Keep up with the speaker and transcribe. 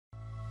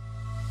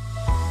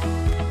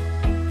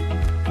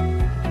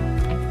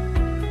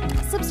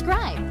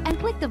subscribe and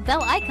click the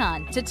bell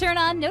icon to turn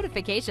on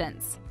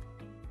notifications.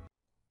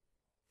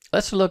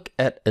 Let's look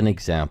at an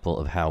example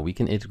of how we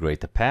can integrate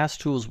the past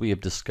tools we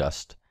have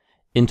discussed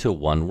into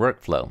one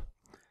workflow.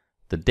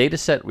 The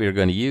dataset we are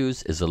going to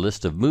use is a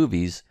list of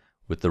movies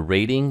with the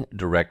rating,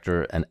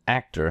 director, and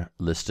actor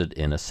listed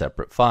in a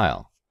separate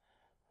file.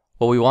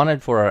 What we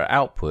wanted for our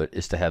output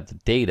is to have the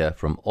data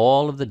from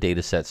all of the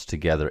datasets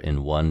together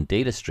in one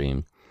data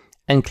stream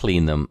and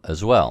clean them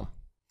as well.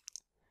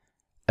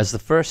 As the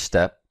first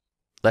step,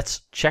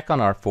 let's check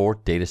on our 4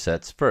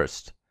 datasets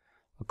first.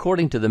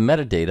 According to the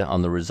metadata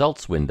on the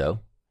results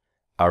window,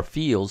 our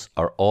fields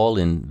are all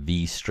in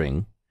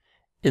V-string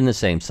in the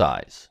same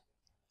size.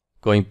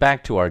 Going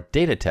back to our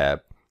Data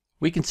tab,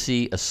 we can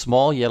see a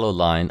small yellow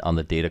line on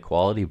the data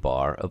quality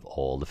bar of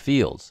all the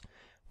fields,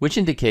 which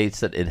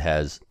indicates that it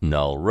has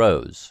null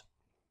rows.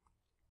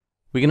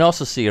 We can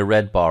also see a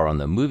red bar on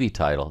the movie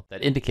title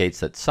that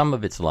indicates that some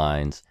of its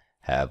lines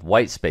have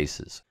white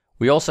spaces.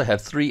 We also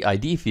have 3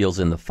 ID fields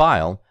in the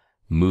file: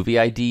 Movie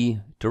ID,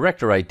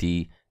 Director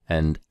ID,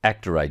 and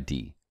Actor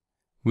ID.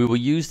 We will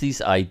use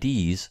these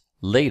IDs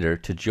later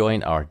to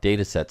join our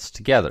datasets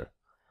together.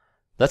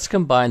 Let's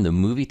combine the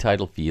movie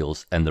title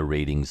fields and the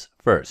ratings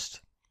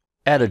first.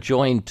 Add a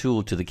Join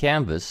tool to the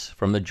canvas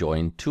from the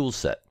Join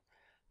toolset.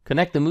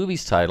 Connect the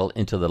movie's title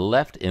into the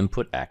left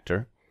input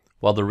actor,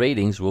 while the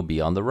ratings will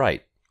be on the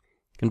right.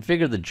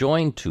 Configure the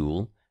Join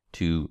tool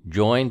to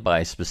join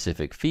by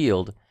specific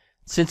field,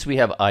 since we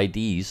have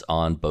IDs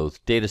on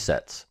both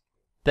datasets.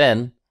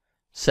 Then,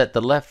 set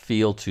the left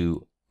field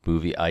to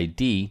Movie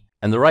ID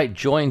and the right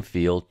Join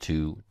field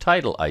to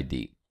Title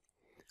ID.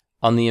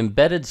 On the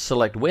Embedded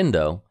Select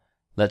window,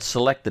 let's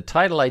select the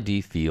Title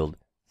ID field,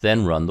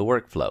 then run the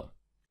workflow.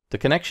 The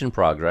connection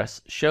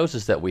progress shows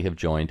us that we have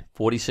joined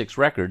 46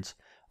 records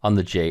on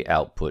the J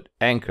output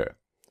anchor.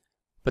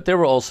 But there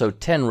were also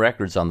 10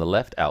 records on the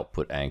left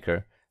output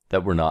anchor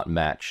that were not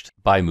matched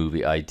by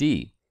Movie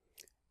ID.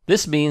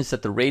 This means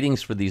that the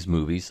ratings for these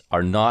movies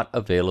are not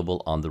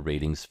available on the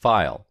ratings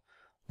file.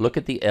 Look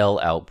at the L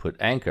output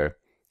anchor.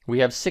 We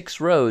have 6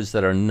 rows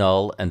that are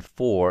null and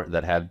 4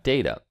 that have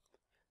data.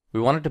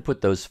 We wanted to put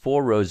those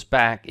 4 rows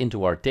back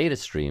into our data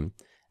stream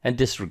and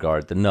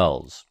disregard the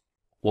nulls.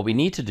 What we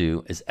need to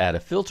do is add a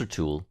filter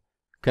tool,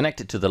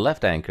 connect it to the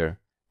left anchor,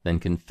 then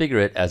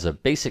configure it as a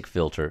basic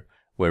filter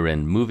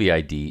wherein Movie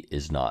ID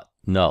is not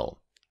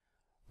null.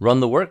 Run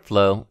the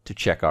workflow to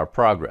check our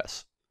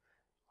progress.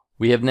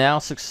 We have now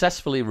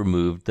successfully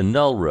removed the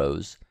null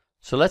rows,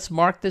 so let's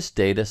mark this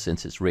data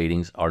since its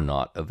ratings are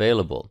not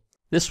available.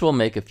 This will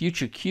make a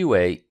future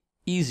QA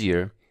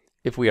easier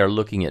if we are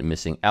looking at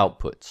missing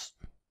outputs.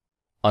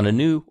 On a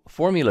new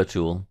Formula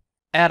tool,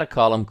 add a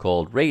column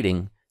called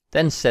Rating,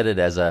 then set it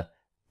as a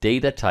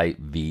data type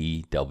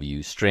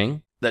VW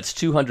string that's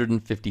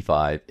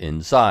 255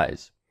 in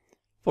size.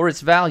 For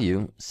its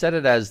value, set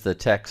it as the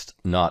text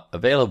not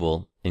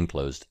available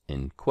enclosed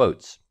in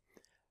quotes.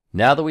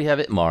 Now that we have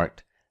it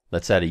marked,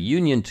 let's add a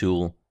union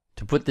tool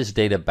to put this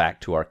data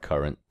back to our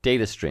current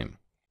data stream.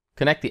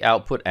 Connect the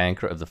output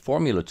anchor of the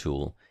Formula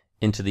tool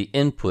into the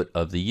input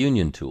of the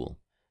union tool.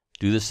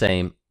 Do the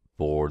same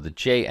for the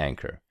J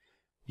anchor.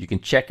 You can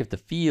check if the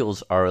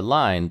fields are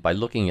aligned by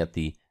looking at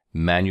the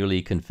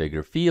Manually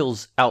Configure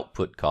Fields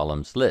output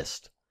columns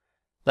list.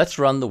 Let's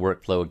run the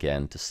workflow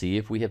again to see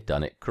if we have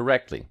done it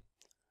correctly.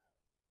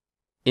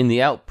 In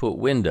the output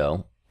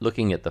window,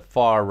 looking at the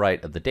far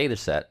right of the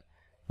dataset,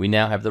 we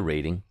now have the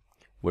rating,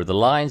 where the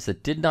lines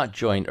that did not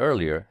join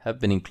earlier have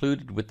been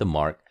included with the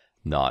mark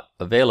Not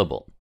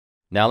Available.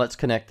 Now let's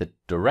connect the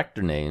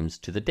director names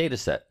to the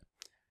dataset.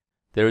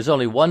 There is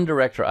only one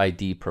director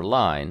ID per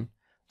line,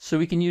 so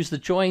we can use the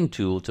Join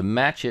tool to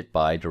match it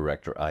by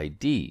director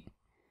ID.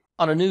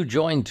 On a new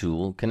Join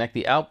tool, connect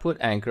the output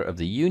anchor of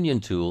the Union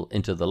tool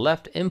into the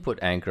left input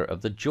anchor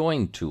of the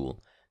Join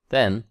tool.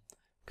 Then,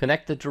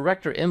 connect the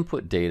director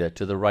input data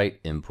to the right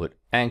input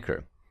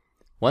anchor.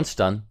 Once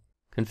done,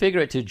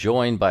 configure it to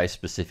join by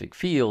specific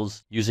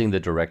fields using the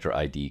director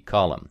ID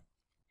column.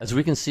 As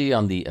we can see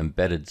on the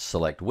Embedded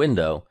Select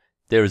window,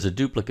 there is a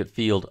duplicate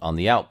field on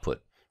the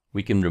output.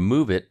 We can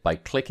remove it by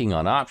clicking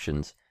on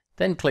Options,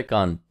 then click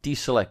on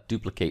Deselect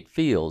Duplicate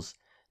Fields,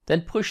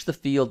 then push the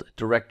field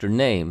Director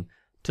Name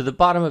to the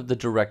bottom of the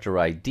Director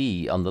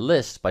ID on the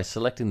list by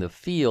selecting the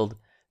field,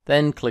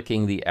 then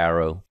clicking the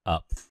arrow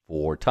up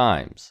 4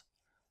 times.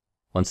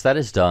 Once that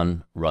is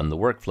done, run the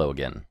workflow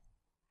again.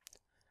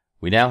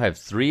 We now have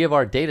 3 of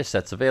our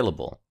datasets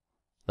available.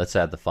 Let's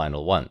add the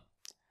final one.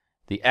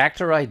 The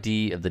actor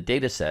ID of the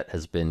dataset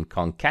has been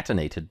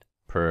concatenated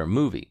per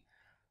movie.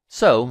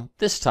 So,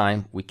 this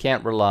time we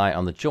can't rely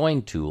on the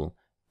Join tool,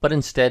 but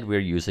instead we're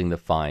using the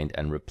Find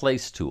and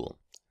Replace tool.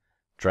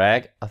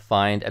 Drag a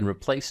Find and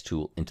Replace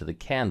tool into the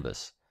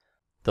canvas.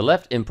 The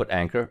left input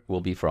anchor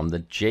will be from the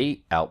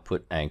J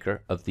output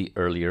anchor of the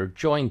earlier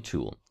Join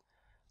tool,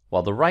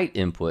 while the right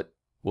input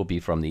will be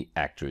from the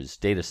actor's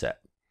dataset.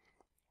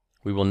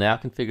 We will now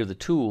configure the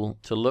tool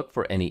to look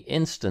for any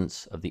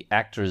instance of the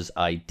actor's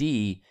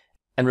ID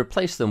and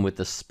replace them with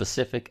the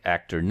specific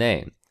actor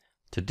name.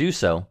 To do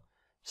so,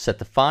 set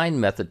the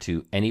find method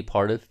to any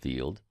part of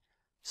field,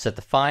 set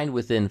the find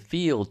within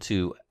field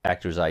to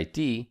actor's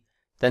ID,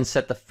 then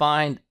set the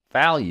find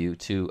value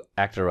to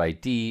actor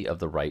ID of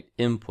the right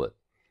input.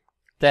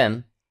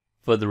 Then,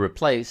 for the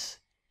replace,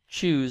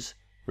 choose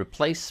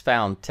replace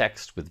found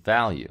text with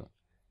value,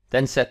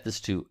 then set this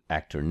to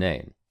actor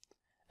name.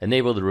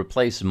 Enable the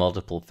replace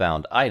multiple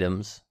found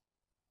items.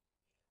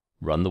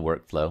 Run the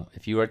workflow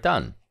if you are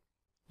done.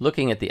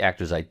 Looking at the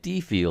actor's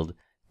ID field,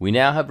 we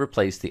now have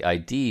replaced the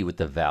ID with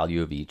the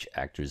value of each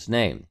actor's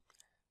name.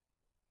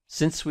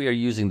 Since we are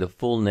using the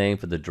full name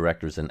for the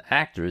directors and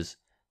actors,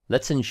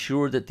 let's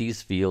ensure that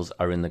these fields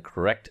are in the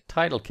correct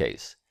title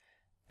case.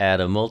 Add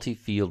a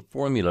multi-field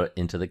formula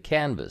into the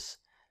canvas.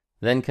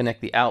 Then connect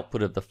the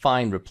output of the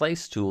Find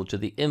Replace tool to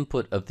the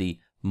input of the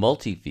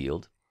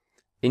multi-field.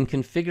 In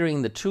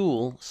configuring the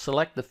tool,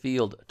 select the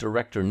field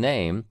Director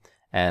Name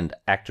and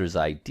Actor's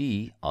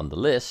ID on the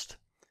list.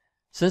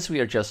 Since we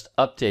are just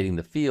updating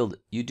the field,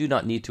 you do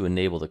not need to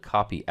enable the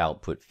Copy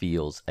Output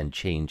Fields and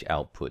Change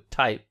Output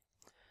Type.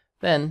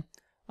 Then,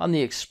 on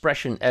the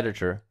Expression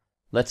Editor,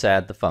 let's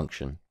add the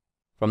function.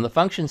 From the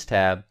Functions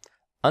tab,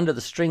 under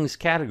the Strings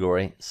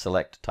category,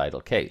 select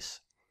Title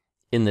Case.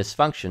 In this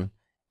function,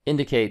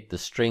 indicate the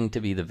string to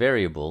be the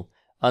variable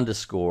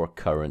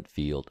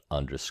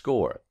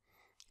 _current_field_.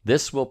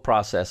 This will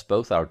process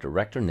both our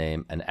director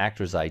name and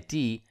actor's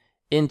ID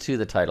into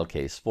the title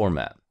case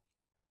format.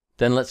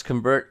 Then let's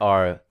convert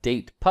our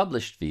Date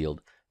Published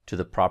field to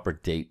the proper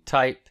date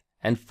type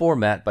and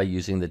format by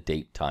using the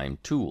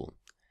DateTime tool.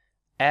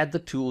 Add the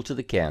tool to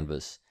the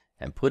canvas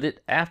and put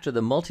it after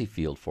the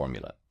multi-field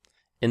formula.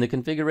 In the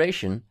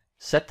configuration,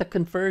 set the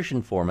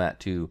conversion format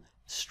to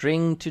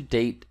string to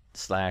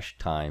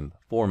date/time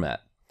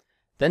format.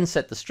 Then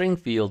set the string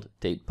field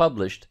Date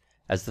Published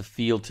as the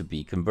field to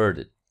be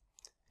converted.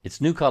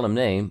 Its new column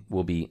name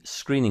will be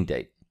Screening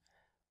Date.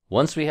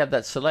 Once we have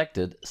that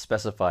selected,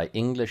 specify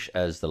English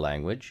as the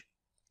language.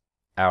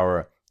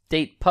 Our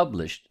Date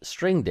Published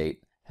string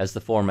date has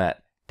the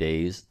format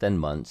days, then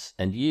months,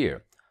 and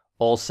year,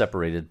 all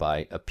separated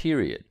by a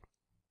period.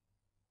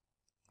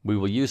 We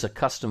will use a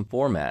custom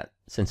format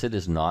since it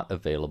is not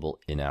available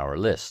in our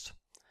list.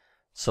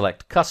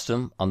 Select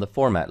Custom on the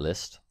Format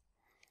list.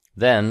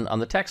 Then, on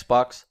the text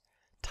box,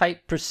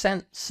 type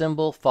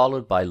 %symbol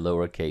followed by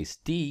lowercase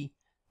d,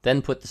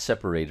 then put the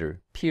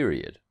separator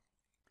period.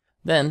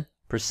 Then,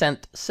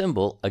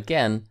 %symbol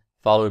again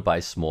followed by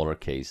smaller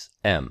case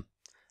m.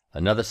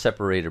 Another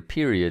separator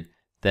period,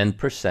 then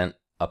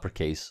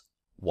 %uppercase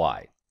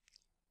y.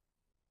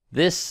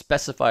 This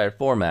specifier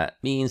format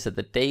means that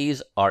the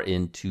days are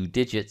in 2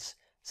 digits,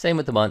 same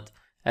with the month,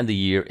 and the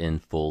year in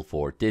full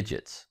 4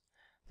 digits.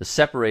 The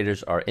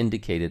separators are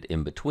indicated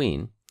in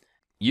between.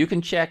 You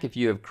can check if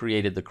you have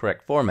created the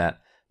correct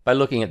format by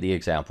looking at the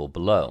example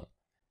below.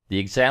 The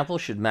example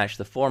should match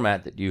the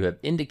format that you have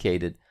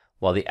indicated,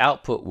 while the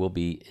output will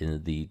be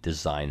in the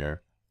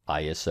designer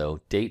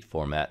ISO date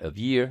format of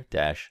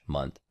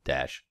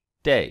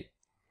year-month-day.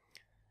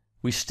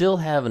 We still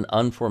have an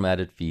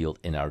unformatted field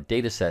in our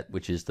dataset,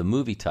 which is the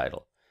movie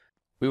title.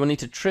 We will need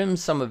to trim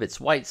some of its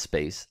white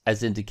space,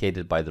 as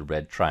indicated by the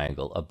red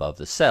triangle above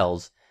the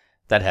cells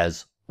that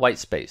has white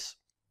space.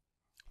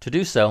 To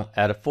do so,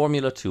 add a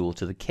formula tool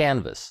to the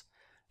canvas.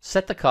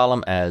 Set the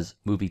column as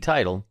Movie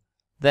Title,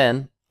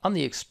 then, on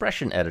the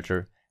Expression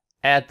Editor,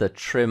 add the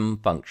Trim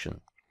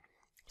function.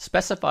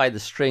 Specify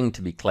the string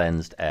to be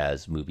cleansed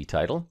as Movie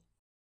Title.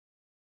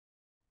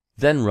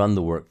 Then run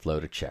the workflow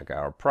to check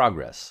our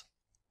progress.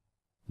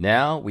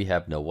 Now we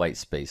have no white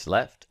space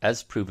left,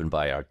 as proven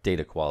by our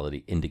data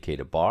quality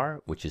indicator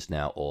bar, which is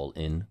now all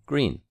in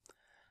green.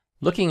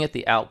 Looking at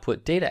the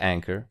output data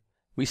anchor,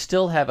 we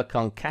still have a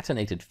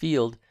concatenated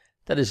field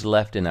that is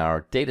left in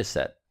our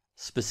dataset,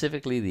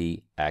 specifically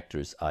the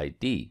actor's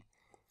ID.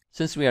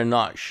 Since we are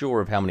not sure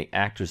of how many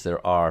actors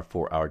there are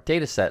for our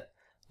dataset,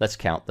 let's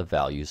count the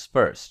values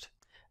first.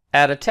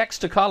 Add a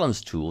Text to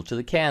Columns tool to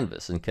the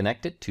canvas and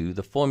connect it to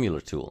the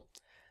Formula tool.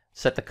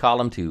 Set the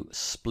column to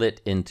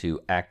split into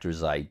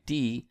actor's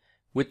ID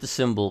with the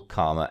symbol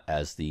comma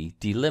as the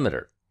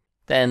delimiter.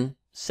 Then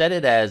set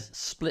it as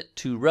split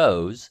to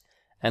rows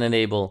and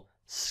enable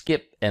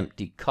skip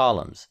empty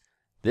columns.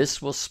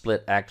 This will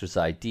split actor's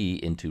ID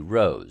into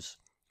rows.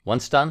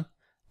 Once done,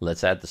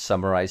 let's add the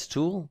Summarize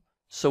tool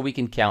so we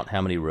can count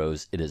how many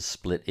rows it is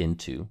split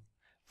into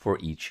for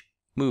each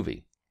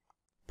movie.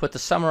 Put the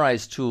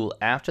Summarize tool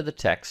after the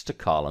Text to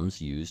Columns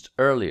used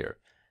earlier.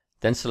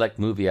 Then select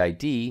Movie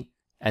ID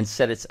and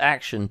set its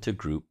action to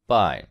Group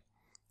By.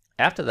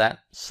 After that,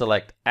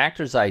 select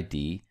Actor's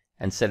ID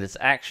and set its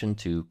action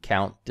to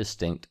Count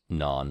Distinct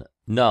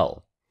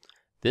Non-Null.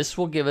 This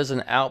will give us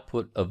an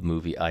output of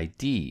Movie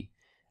ID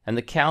and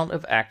the count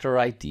of Actor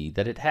ID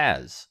that it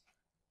has.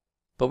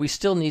 But we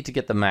still need to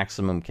get the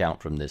maximum count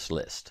from this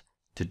list.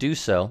 To do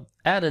so,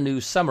 add a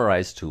new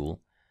Summarize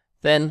tool,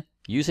 then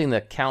using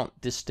the Count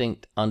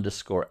Distinct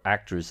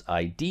 _Actors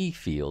ID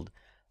field,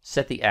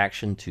 set the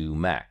action to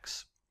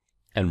Max,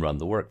 and run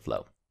the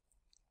workflow.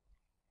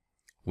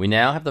 We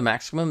now have the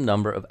maximum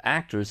number of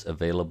actors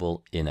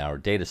available in our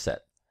dataset.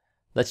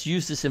 Let's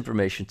use this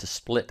information to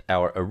split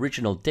our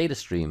original data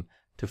stream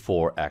to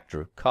 4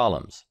 actor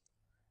columns.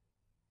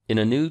 In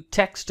a new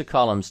Text to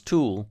Columns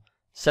tool,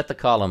 set the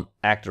column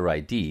Actor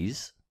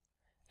IDs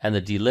and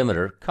the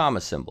delimiter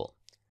comma symbol.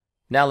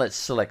 Now let's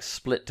select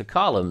Split to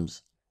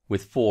Columns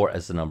with 4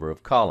 as the number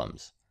of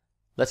columns.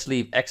 Let's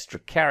leave extra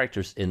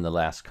characters in the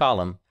last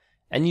column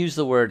and use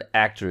the word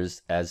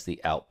actors as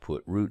the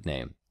output root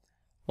name.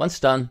 Once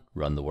done,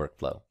 run the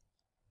workflow.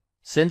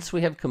 Since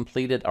we have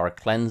completed our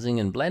cleansing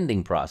and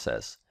blending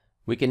process,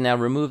 we can now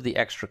remove the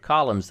extra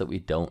columns that we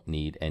don't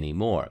need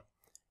anymore.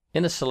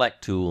 In the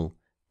Select tool,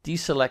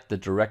 deselect the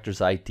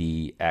Director's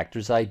ID,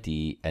 Actor's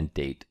ID, and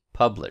Date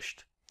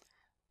Published.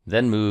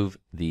 Then move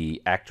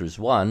the Actors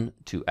 1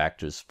 to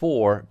Actors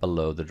 4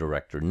 below the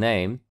Director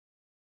name.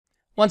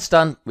 Once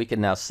done, we can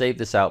now save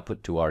this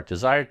output to our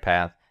desired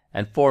path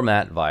and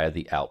format via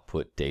the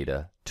Output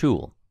Data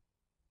tool.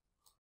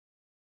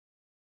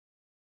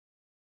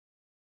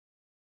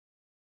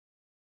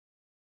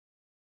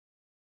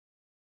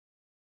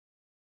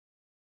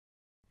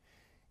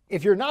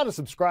 If you're not a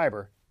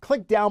subscriber,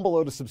 click down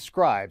below to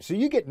subscribe so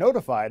you get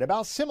notified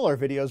about similar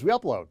videos we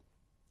upload.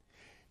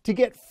 To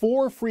get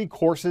 4 free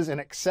courses in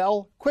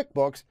Excel,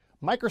 QuickBooks,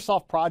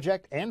 Microsoft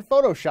Project, and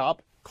Photoshop,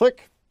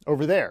 click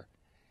over there.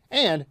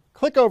 And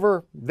click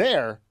over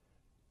there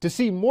to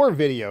see more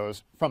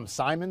videos from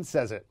Simon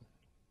Says It.